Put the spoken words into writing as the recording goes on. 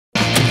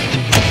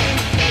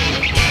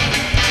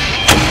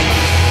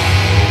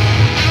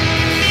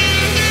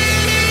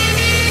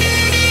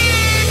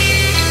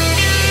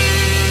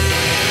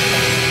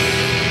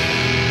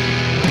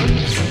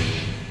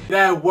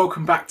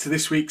welcome back to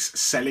this week's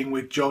Selling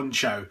with John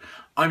show.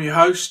 I'm your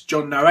host,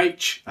 John No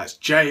H, that's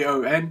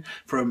Jon,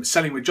 from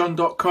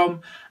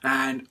sellingwithjohn.com,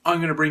 and I'm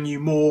going to bring you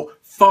more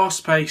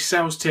fast-paced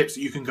sales tips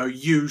that you can go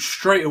use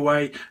straight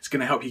away. It's going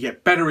to help you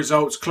get better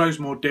results, close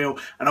more deal,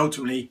 and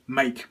ultimately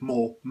make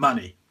more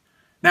money.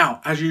 Now,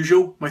 as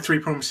usual, my three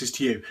promises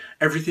to you.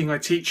 Everything I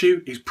teach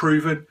you is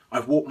proven.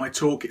 I've walked my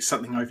talk. It's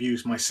something I've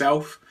used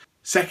myself.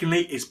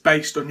 Secondly, it's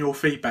based on your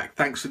feedback.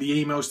 Thanks for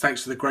the emails.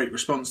 Thanks for the great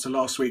response to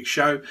last week's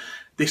show.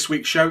 This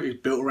week's show is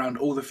built around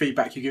all the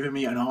feedback you've given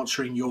me and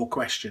answering your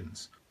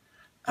questions.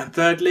 And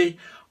thirdly,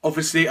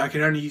 obviously, I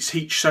can only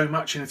teach so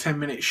much in a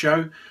 10-minute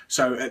show.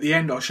 So at the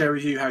end, I'll share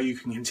with you how you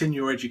can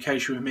continue your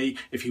education with me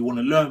if you want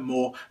to learn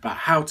more about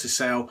how to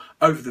sell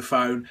over the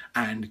phone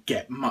and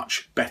get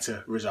much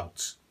better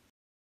results.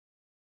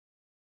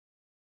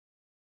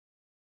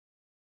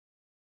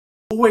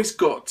 Always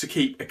got to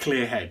keep a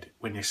clear head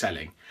when you're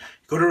selling.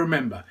 You've got to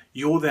remember,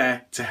 you're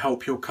there to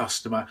help your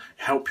customer,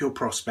 help your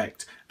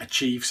prospect,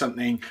 achieve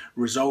something,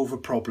 resolve a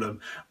problem.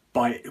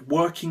 By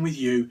working with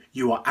you,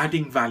 you are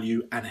adding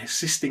value and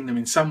assisting them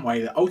in some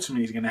way that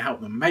ultimately is going to help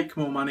them make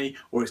more money,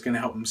 or it's going to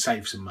help them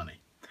save some money.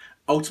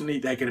 Ultimately,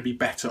 they're going to be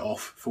better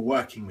off for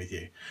working with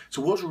you.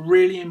 So what's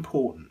really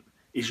important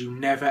is you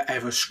never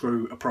ever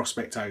screw a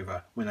prospect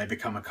over when they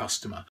become a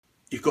customer.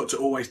 You've got to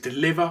always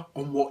deliver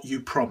on what you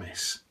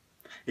promise.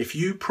 If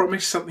you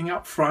promise something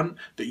up front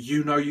that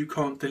you know you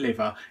can't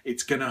deliver,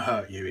 it's going to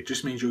hurt you. It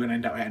just means you're going to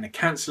end up getting a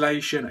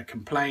cancellation, a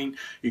complaint,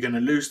 you're going to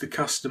lose the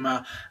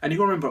customer. And you've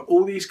got to remember,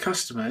 all these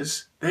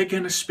customers, they're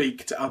going to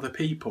speak to other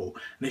people.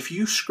 And if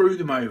you screw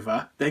them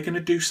over, they're going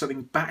to do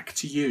something back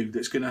to you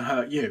that's going to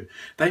hurt you.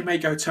 They may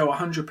go tell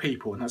 100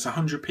 people, and that's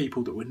 100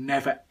 people that would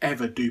never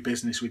ever do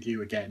business with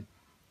you again.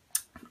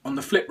 On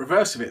the flip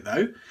reverse of it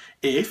though,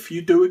 if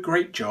you do a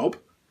great job,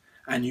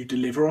 and you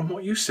deliver on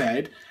what you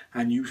said,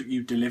 and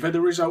you deliver the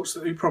results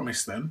that you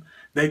promised them,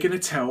 they're going to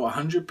tell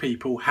 100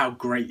 people how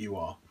great you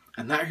are.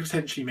 And that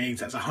potentially means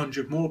that's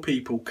 100 more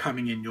people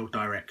coming in your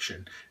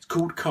direction. It's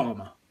called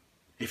karma.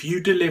 If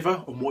you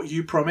deliver on what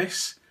you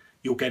promise,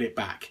 you'll get it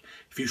back.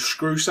 If you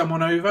screw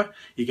someone over,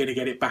 you're going to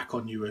get it back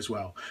on you as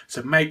well.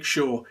 So make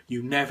sure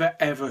you never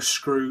ever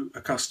screw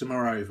a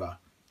customer over.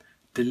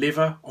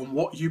 Deliver on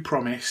what you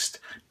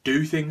promised,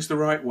 do things the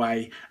right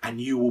way,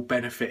 and you will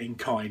benefit in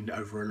kind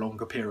over a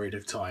longer period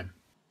of time.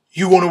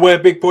 You want to wear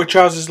big boy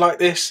trousers like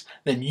this?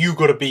 Then you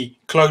got to be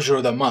closer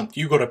of the month.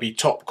 You got to be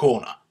top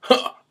corner.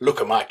 Look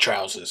at my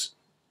trousers.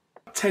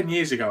 10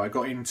 years ago, I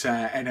got into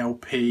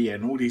NLP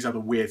and all these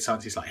other weird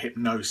sciences like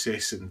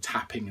hypnosis and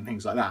tapping and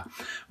things like that.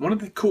 One of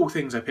the cool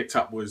things I picked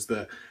up was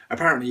that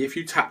apparently if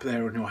you tap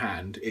there on your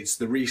hand, it's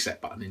the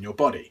reset button in your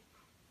body.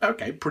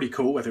 Okay, pretty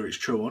cool whether it's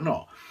true or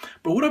not.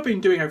 But what I've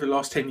been doing over the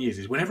last 10 years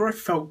is whenever I've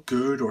felt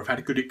good or I've had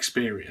a good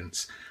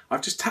experience,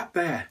 I've just tapped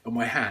there on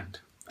my hand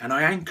and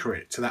I anchor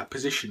it to that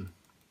position.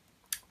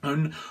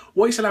 And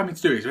what it's allowed me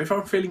to do is if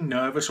I'm feeling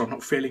nervous or I'm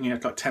not feeling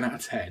it like 10 out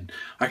of 10,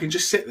 I can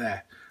just sit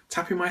there,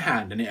 tapping my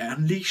hand, and it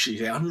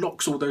unleashes, it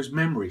unlocks all those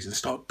memories and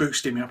start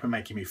boosting me up and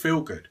making me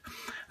feel good.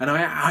 And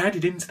I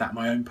added into that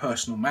my own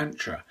personal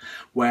mantra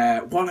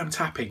where while I'm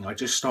tapping, I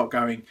just start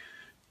going,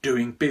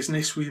 doing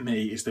business with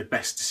me is the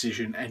best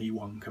decision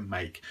anyone can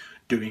make.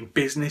 Doing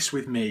business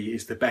with me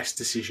is the best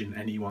decision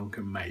anyone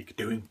can make.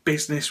 Doing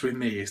business with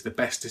me is the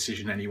best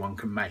decision anyone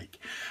can make.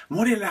 And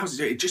what it allows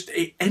me to do,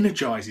 it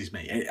energizes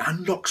me. It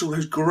unlocks all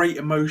those great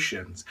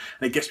emotions.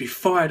 And it gets me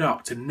fired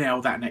up to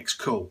nail that next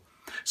call.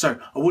 So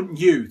I want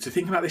you to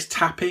think about this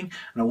tapping,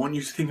 and I want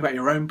you to think about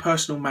your own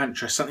personal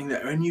mantra, something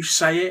that when you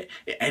say it,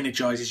 it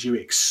energizes you,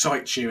 it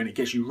excites you, and it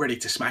gets you ready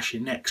to smash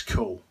your next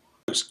call.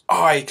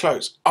 I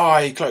close,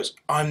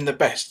 I'm the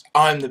best,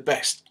 I'm the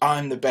best,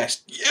 I'm the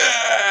best,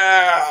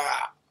 yeah!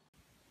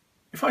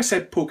 If I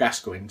said Paul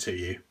Gascoigne to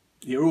you,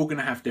 you're all going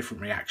to have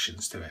different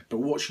reactions to it, but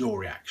what's your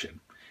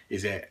reaction?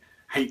 Is it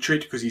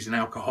hatred because he's an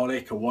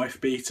alcoholic, a wife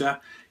beater?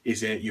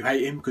 Is it you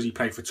hate him because he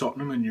played for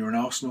Tottenham and you're an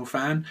Arsenal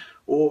fan?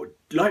 Or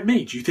like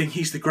me, do you think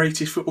he's the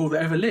greatest footballer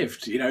that ever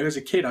lived? You know, as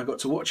a kid I got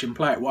to watch him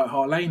play at White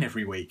Hart Lane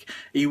every week.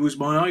 He was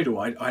my idol.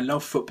 I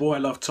love football, I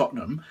love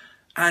Tottenham.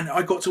 And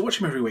I got to watch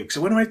him every week.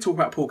 So when I talk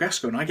about Paul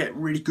Gascoigne, I get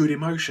really good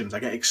emotions.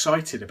 I get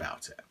excited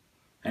about it.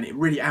 And it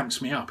really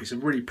amps me up. It's a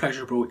really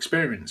pleasurable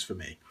experience for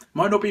me.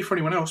 Might not be for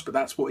anyone else, but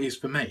that's what it is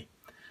for me.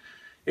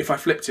 If I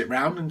flipped it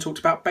round and talked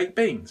about baked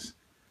beans,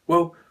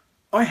 well,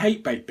 I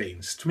hate baked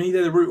beans. To me,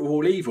 they're the root of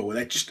all evil.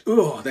 They're just,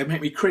 they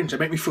make me cringe. They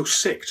make me feel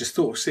sick just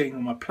thought of seeing them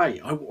on my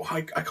plate.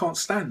 I can't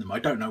stand them. I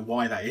don't know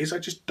why that is. I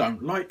just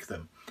don't like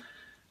them.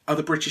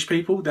 Other British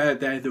people, they're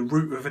the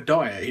root of a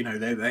diet. You know,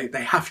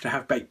 they have to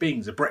have baked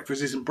beans. A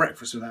breakfast isn't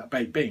breakfast without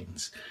baked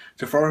beans.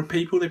 To foreign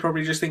people, they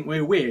probably just think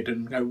we're weird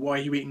and go, why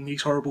are you eating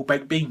these horrible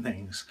baked bean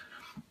things?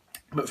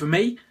 But for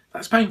me,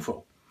 that's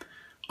painful.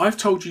 I've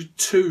told you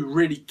two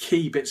really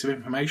key bits of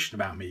information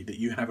about me that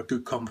you can have a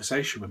good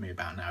conversation with me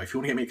about now. If you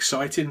want to get me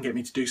excited and get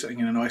me to do something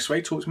in a nice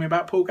way, talk to me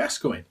about Paul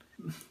Gascoigne.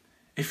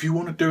 If you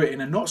want to do it in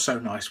a not so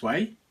nice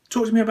way,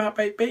 talk to me about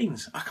baked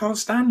beans. I can't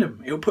stand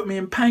them. It'll put me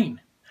in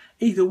pain.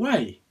 Either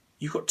way,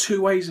 You've got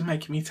two ways of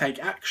making me take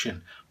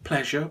action: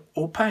 pleasure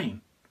or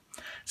pain.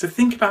 So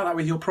think about that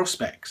with your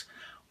prospects.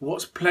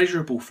 What's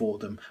pleasurable for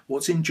them?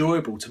 What's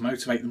enjoyable to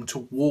motivate them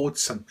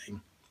towards something?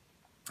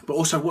 But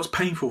also what's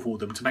painful for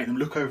them to make them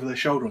look over their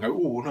shoulder and go,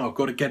 oh no, I've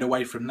got to get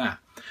away from that.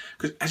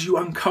 Because as you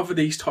uncover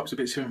these types of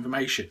bits of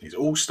information, it's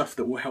all stuff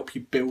that will help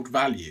you build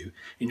value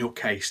in your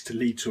case to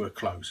lead to a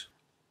close.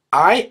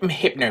 I am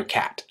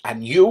Hypnocat,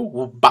 and you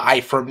will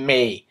buy from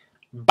me.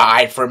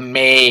 Buy from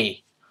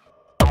me.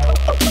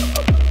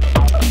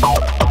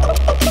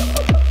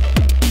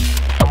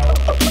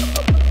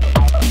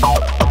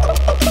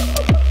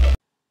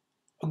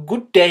 A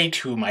good day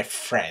to you, my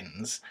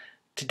friends.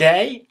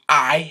 Today,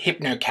 I,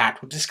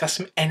 Hypnocat, will discuss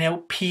some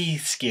NLP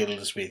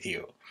skills with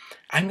you.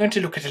 I'm going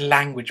to look at a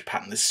language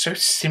pattern that's so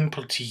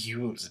simple to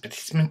use, but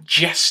it's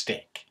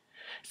majestic.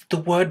 It's the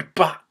word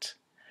but.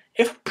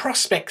 If a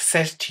prospect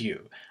says to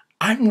you,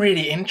 I'm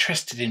really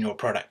interested in your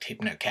product,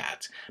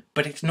 Hypnocat,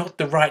 but it's not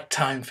the right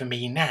time for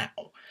me now,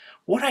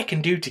 what I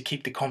can do to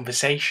keep the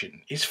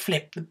conversation is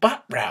flip the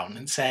but round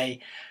and say,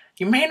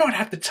 you may not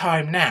have the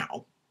time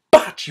now,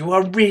 but you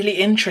are really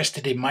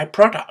interested in my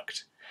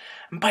product.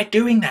 And by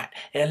doing that,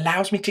 it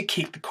allows me to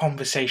keep the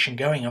conversation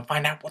going and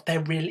find out what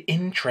their real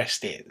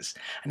interest is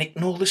and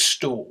ignore the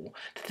stall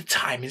that the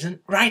time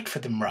isn't right for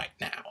them right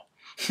now.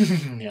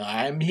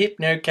 I'm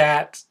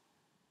Hypnocat.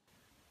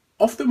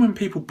 Often when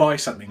people buy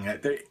something,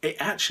 it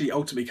actually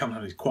ultimately comes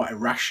out as quite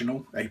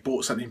irrational. They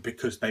bought something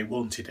because they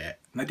wanted it.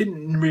 And they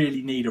didn't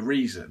really need a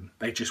reason,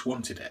 they just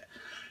wanted it.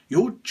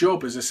 Your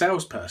job as a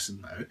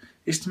salesperson, though,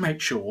 is to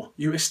make sure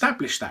you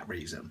establish that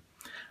reason.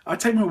 I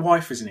take my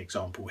wife as an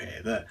example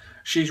here, that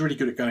she's really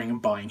good at going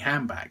and buying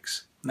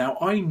handbags. Now,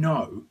 I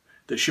know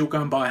that she'll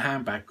go and buy a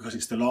handbag because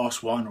it's the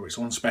last one or it's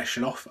on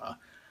special offer,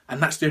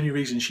 and that's the only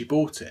reason she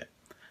bought it.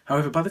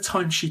 However, by the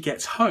time she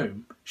gets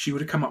home, she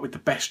would have come up with the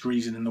best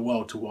reason in the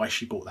world to why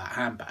she bought that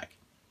handbag.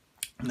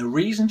 And the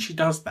reason she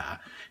does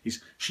that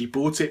is she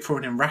bought it for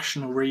an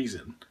irrational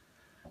reason,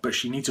 but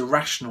she needs a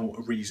rational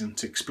reason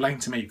to explain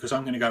to me, because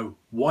I'm going to go,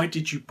 why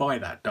did you buy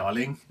that,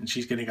 darling? And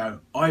she's going to go,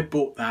 I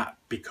bought that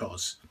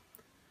because.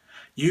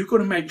 You've got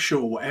to make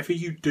sure whatever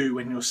you do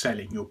when you're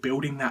selling, you're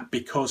building that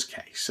because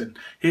case. And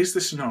here's the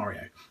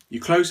scenario.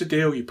 You close a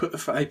deal, they put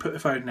the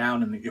phone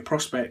down, and your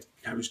prospect,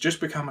 who's just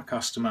become a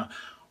customer,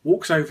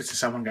 walks over to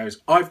someone and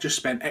goes, I've just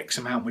spent X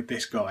amount with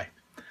this guy.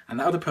 And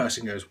the other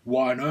person goes,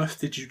 why on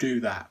earth did you do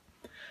that?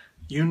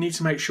 You need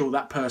to make sure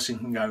that person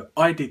can go,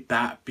 I did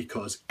that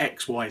because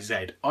X, Y,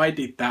 Z. I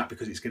did that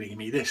because it's going to give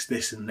me this,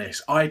 this and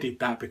this. I did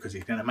that because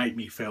it's going to make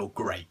me feel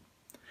great.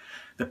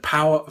 The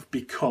power of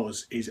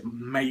because is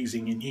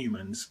amazing in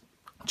humans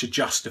to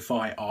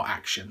justify our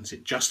actions.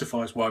 It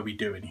justifies why we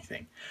do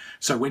anything.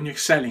 So when you're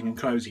selling and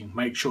closing,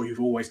 make sure you've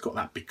always got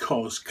that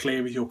because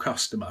clear with your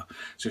customer.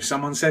 So if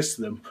someone says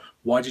to them,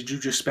 why did you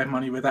just spend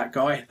money with that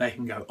guy? They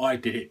can go, I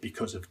did it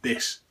because of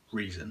this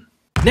reason.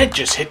 Ned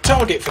just hit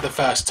target for the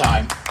first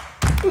time.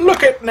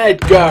 Look at Ned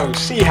go,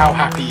 see how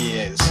happy he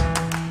is.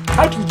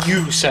 How do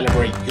you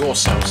celebrate your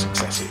sales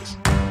successes?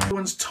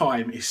 Everyone's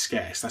time is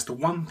scarce. That's the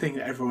one thing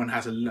that everyone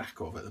has a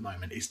lack of at the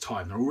moment, is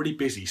time. They're already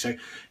busy. So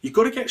you've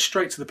got to get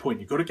straight to the point.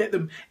 You've got to get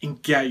them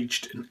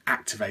engaged and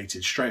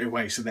activated straight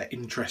away so they're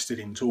interested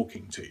in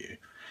talking to you.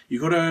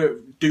 You've got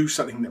to do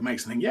something that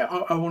makes them think, yeah,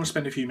 I want to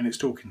spend a few minutes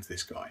talking to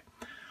this guy.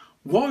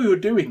 While you're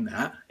doing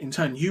that, in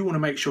turn, you want to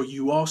make sure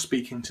you are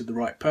speaking to the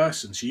right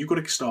person. So you've got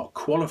to start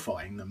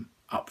qualifying them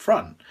up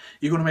front.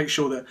 You've got to make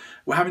sure that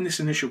we're having this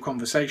initial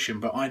conversation,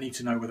 but I need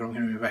to know whether I'm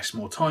going to invest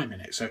more time in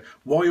it. So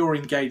while you're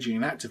engaging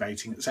and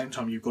activating, at the same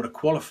time, you've got to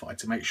qualify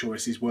to make sure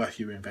this is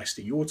worth you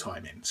investing your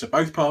time in. So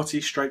both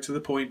parties, straight to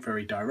the point,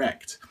 very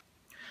direct.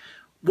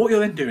 What you're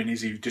then doing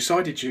is you've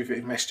decided you've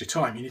invested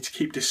your time. You need to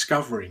keep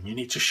discovering. You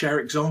need to share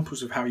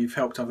examples of how you've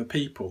helped other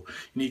people.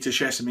 You need to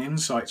share some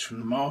insights from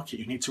the market.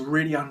 You need to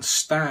really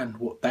understand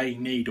what they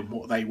need and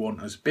what they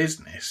want as a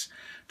business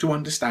to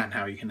understand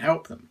how you can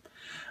help them.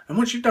 And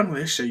once you've done all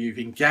this, so you've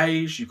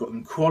engaged, you've got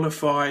them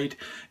qualified,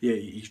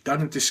 you've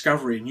done a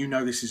discovery and you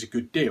know this is a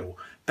good deal,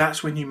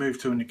 that's when you move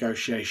to a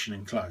negotiation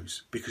and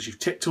close. Because you've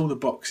ticked all the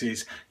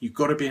boxes, you've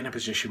got to be in a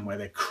position where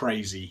they're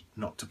crazy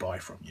not to buy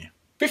from you.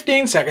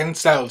 15-second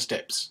sales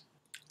tips.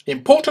 The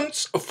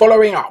importance of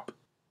following up.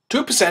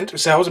 2% of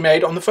sales are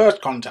made on the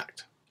first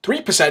contact.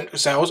 3%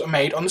 of sales are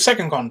made on the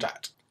second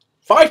contact.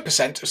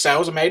 5% of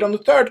sales are made on the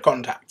third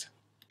contact.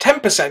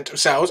 10% of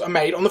sales are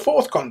made on the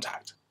fourth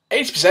contact.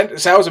 80% of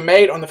sales are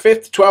made on the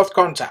 5th to 12th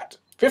contact.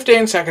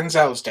 15-second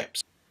sales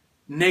tips.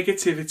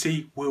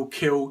 Negativity will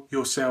kill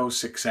your sales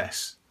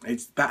success.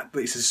 It's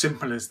as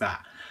simple as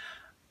that.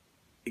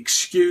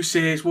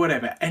 Excuses,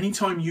 whatever.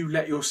 Anytime you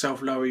let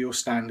yourself lower your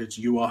standards,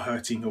 you are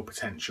hurting your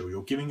potential.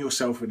 You're giving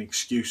yourself an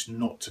excuse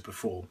not to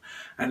perform.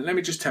 And let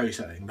me just tell you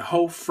something. The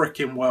whole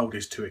frickin' world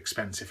is too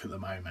expensive at the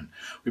moment.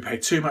 We pay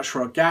too much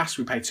for our gas.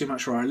 We pay too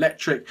much for our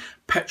electric.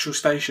 Petrol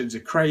stations are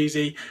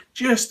crazy.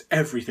 Just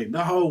everything.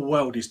 The whole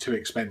world is too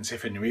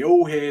expensive. And we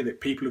all hear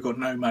that people have got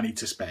no money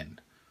to spend.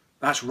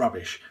 That's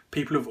rubbish.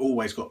 People have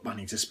always got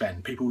money to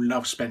spend. People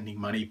love spending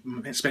money.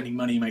 Spending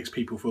money makes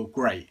people feel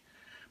great.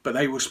 but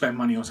they will spend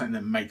money on something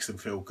that makes them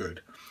feel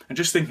good. And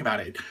just think about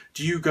it.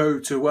 Do you go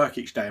to work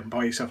each day and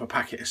buy yourself a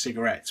packet of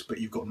cigarettes, but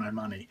you've got no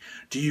money?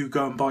 Do you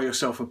go and buy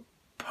yourself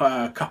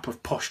a cup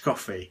of posh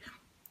coffee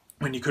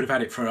when you could have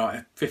had it for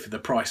a fifth of the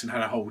price and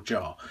had a whole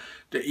jar?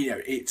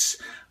 It's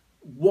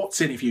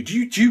what's in it for you.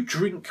 Do you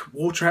drink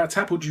water out of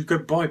tap, or do you go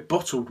buy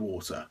bottled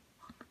water?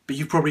 But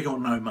you've probably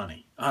got no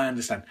money. I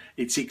understand.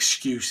 It's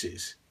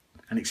excuses.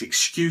 And it's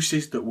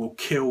excuses that will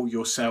kill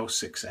your sales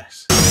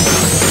success.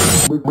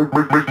 Make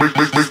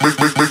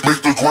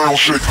the ground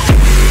shake.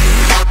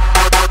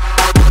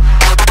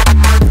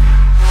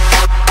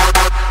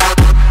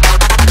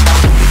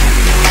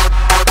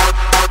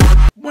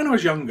 When I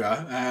was younger,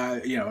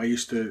 I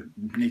used to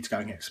need to go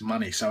and get some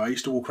money. So I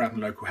used to walk around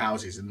the local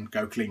houses and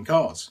go clean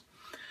cars.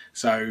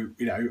 So,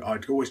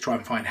 I'd always try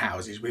and find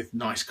houses with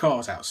nice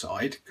cars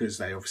outside, because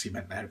they obviously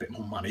meant they had a bit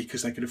more money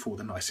because they could afford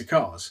the nicer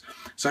cars.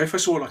 So if I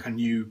saw like a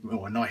new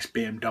or a nice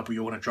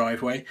BMW on a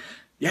driveway,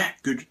 yeah,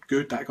 good,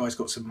 that guy's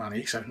got some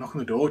money. So knock on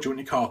the door, do you want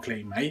your car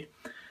clean, mate?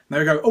 And they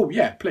would go, oh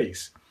yeah,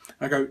 please.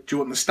 I go, do you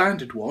want the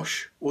standard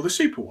wash or the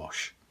super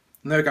wash?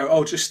 And they would go,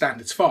 oh, just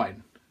standard's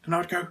fine. And I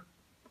would go,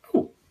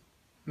 oh,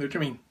 what do you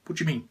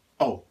mean?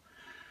 Oh,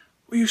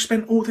 well, you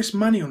spent all this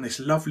money on this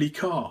lovely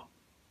car.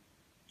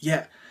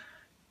 Yeah.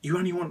 You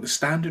only want the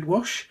standard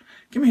wash?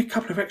 Give me a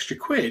couple of extra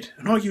quid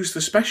and I'll use the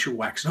special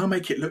wax and I'll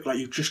make it look like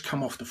you've just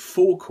come off the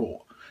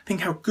forecourt.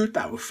 Think how good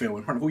that would feel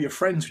in front of all your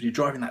friends when you're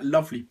driving that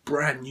lovely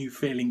brand new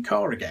feeling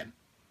car again.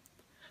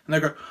 And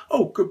they'll go,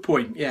 oh, good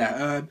point.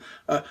 Yeah,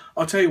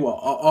 I'll tell you what,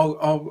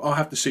 I'll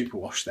have the super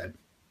wash then.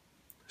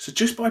 So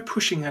just by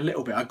pushing a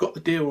little bit, I got the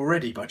deal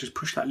already, but I just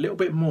pushed that little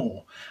bit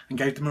more and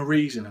gave them a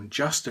reason and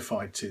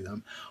justified to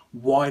them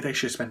why they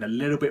should spend a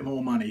little bit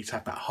more money to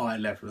have that higher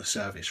level of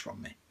service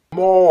from me.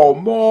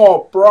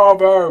 More,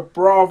 bravo,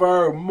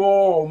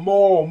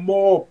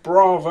 more,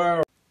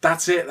 bravo.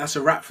 That's it. That's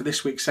a wrap for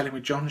this week's Selling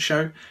with John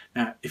show.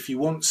 Now, if you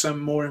want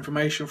some more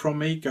information from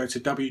me, go to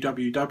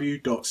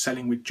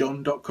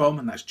www.sellingwithjon.com,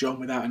 and that's John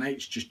without an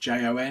H, just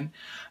Jon.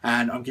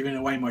 And I'm giving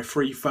away my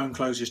free phone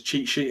closers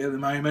cheat sheet at the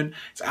moment.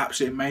 It's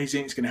absolutely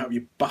amazing. It's going to help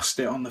you bust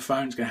it on the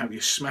phone. It's going to help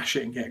you smash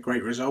it and get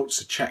great results.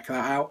 So check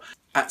that out.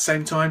 At the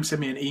same time,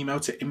 send me an email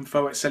to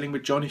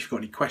info@sellingwithjon if you've got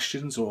any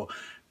questions or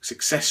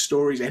success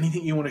stories,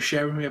 anything you want to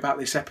share with me about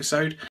this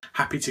episode.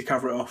 Happy to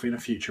cover it off in a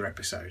future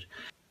episode.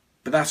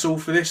 But that's all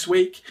for this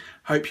week.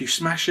 Hope you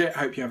smash it.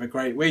 Hope you have a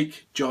great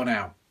week. John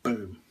out.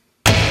 Boom.